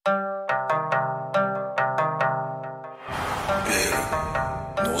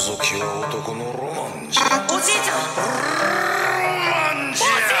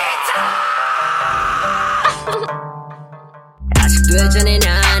아직도 여전해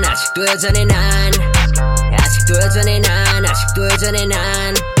난 아직도 여전해 난 아직도 여전해 난 아직도 여전해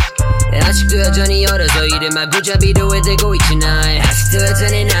난 아직도 여전히 열어서 이를 마구잡이로 해대고 있지 날 아직도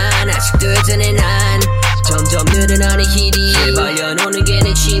여전해 난 아직도 여전해 난 점점 늘어나네 힐이 제발 여노는 게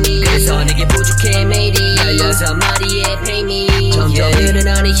내 취미 그래서 내게 부족해 매일이 16마리의 페이미 점점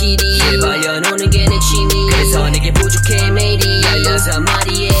늘어나네 힐이 제발 여노는 게 내 취미 그래서 내게 부족해 매일이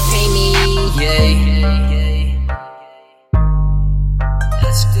 16마리의 페이미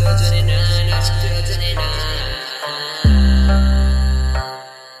아직도 여전해 난 아직도 여전해 난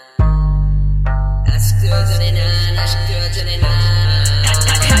아직도 여전해 난 아직도 여전해 난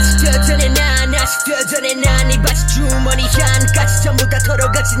아직도 여전해 난 아직도 여전해 난 이 바지주머니 향까지 전부 다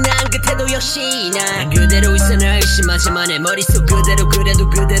털어가지 난 그때도 역시 난 그대로 있어 날 의심하지마 내 머릿속 그대로 그래도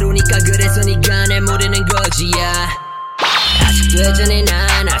그대로니까 그래서 네가 날 모르는 거지 아직도 여전해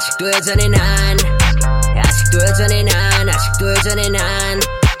난 아직도 여전해 난 아직도 여전해 난 아직도 여전해 난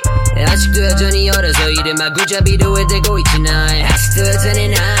아직도 여전히 열어서 이를 마구잡이로 해대고 있지 날 아직도 여전해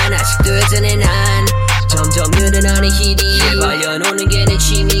난 아직도 여전해 난 점점 늘어나네 힐이 제발 여노는 게 내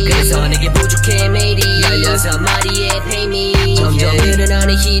취미 그래서 내게 부족해 매일이 16마리의 페이미 점점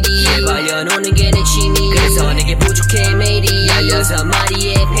늘어나네 힐이 제발 여노는 게 내 취미 그래서 내게 부족해 매일이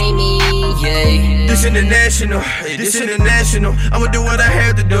 16마리의 페이미 This international, this international I'ma do what I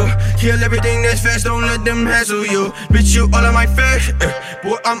have to do Kill everything that's fast, don't let them hassle you Bitch, you all of my face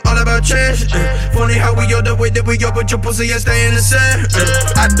Boy, I'm all about change Funny how we go the way that we go But your pussy, I stay in the same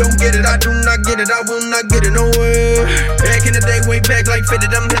I don't get it, I do not get it I will not get it, no way Back in the day, way back like fitted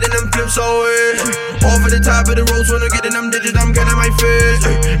I'm hitting them flips always Over the top of the roads when I'm getting them digits I'm getting my face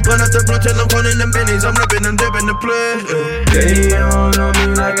Burn up the blood till I'm calling them bennies I'm ripping them, dipping the place They don't know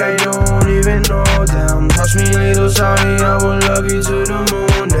me like I don't even know them Touch me little shawty, I will love you to the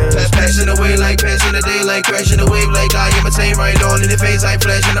moon Passing away like passing the day Like crashing the wave like I imitate right on in the face I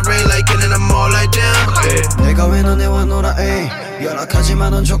flash in the rain like killing them all like damn 내가 왜 너네와 놀아 연락하지마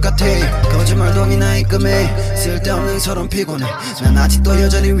넌 족같아 거짓말 동이나 입금해 쓸데없는 서론 피곤해 난 아직도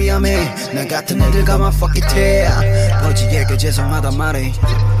여전히 위험해 나 같은 애들과만 fuck it 해 아버지에게 죄송하다 말해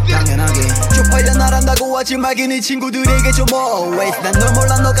당연하게 쪽팔려 나란다고 하지 말기 네 친구들에게 좀 always 난 널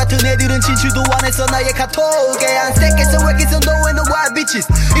몰라 너 같은 애들은 진출도 안 했어 나의 카톡에 안 스택했어 웨기서 너의 no wild bitches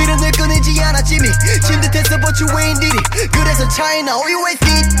이름을 꺼내지 않았지 미친 듯했어 but you ain't did it 그래서 차이나 always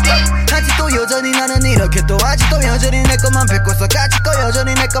did it 아직도 여전히 나는 이렇게 또 아직도 여전히 내 것만 뱉고서 아직도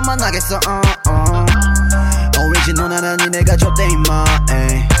여전히 내 것만 하겠어 오리지널 나란히 내가 줬대 임마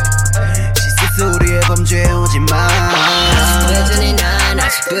시시스 우리의 범죄 오지마 아직도 여전해 난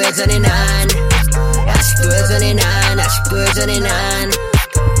아직도 여전해 난 아직도 여전해 난 아직도 여전해 난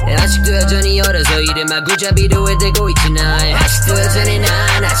아직도 여전히 열어서 이를 마구잡이로 해대고 있지 날 아직도 여전해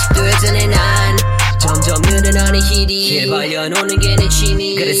난 아직도 여전해 난 점점 늘어나네 힐이 제발 여노는 게 내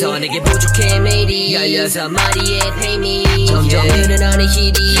취미 그래서 내게 부족해 매일이 16마리의 페이미 점점 늘어나네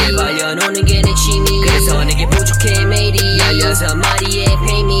힐이 제발 여노는 게 내 취미 그래서 내게 부족해 매일이 16마리의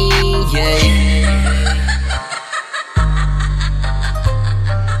페이미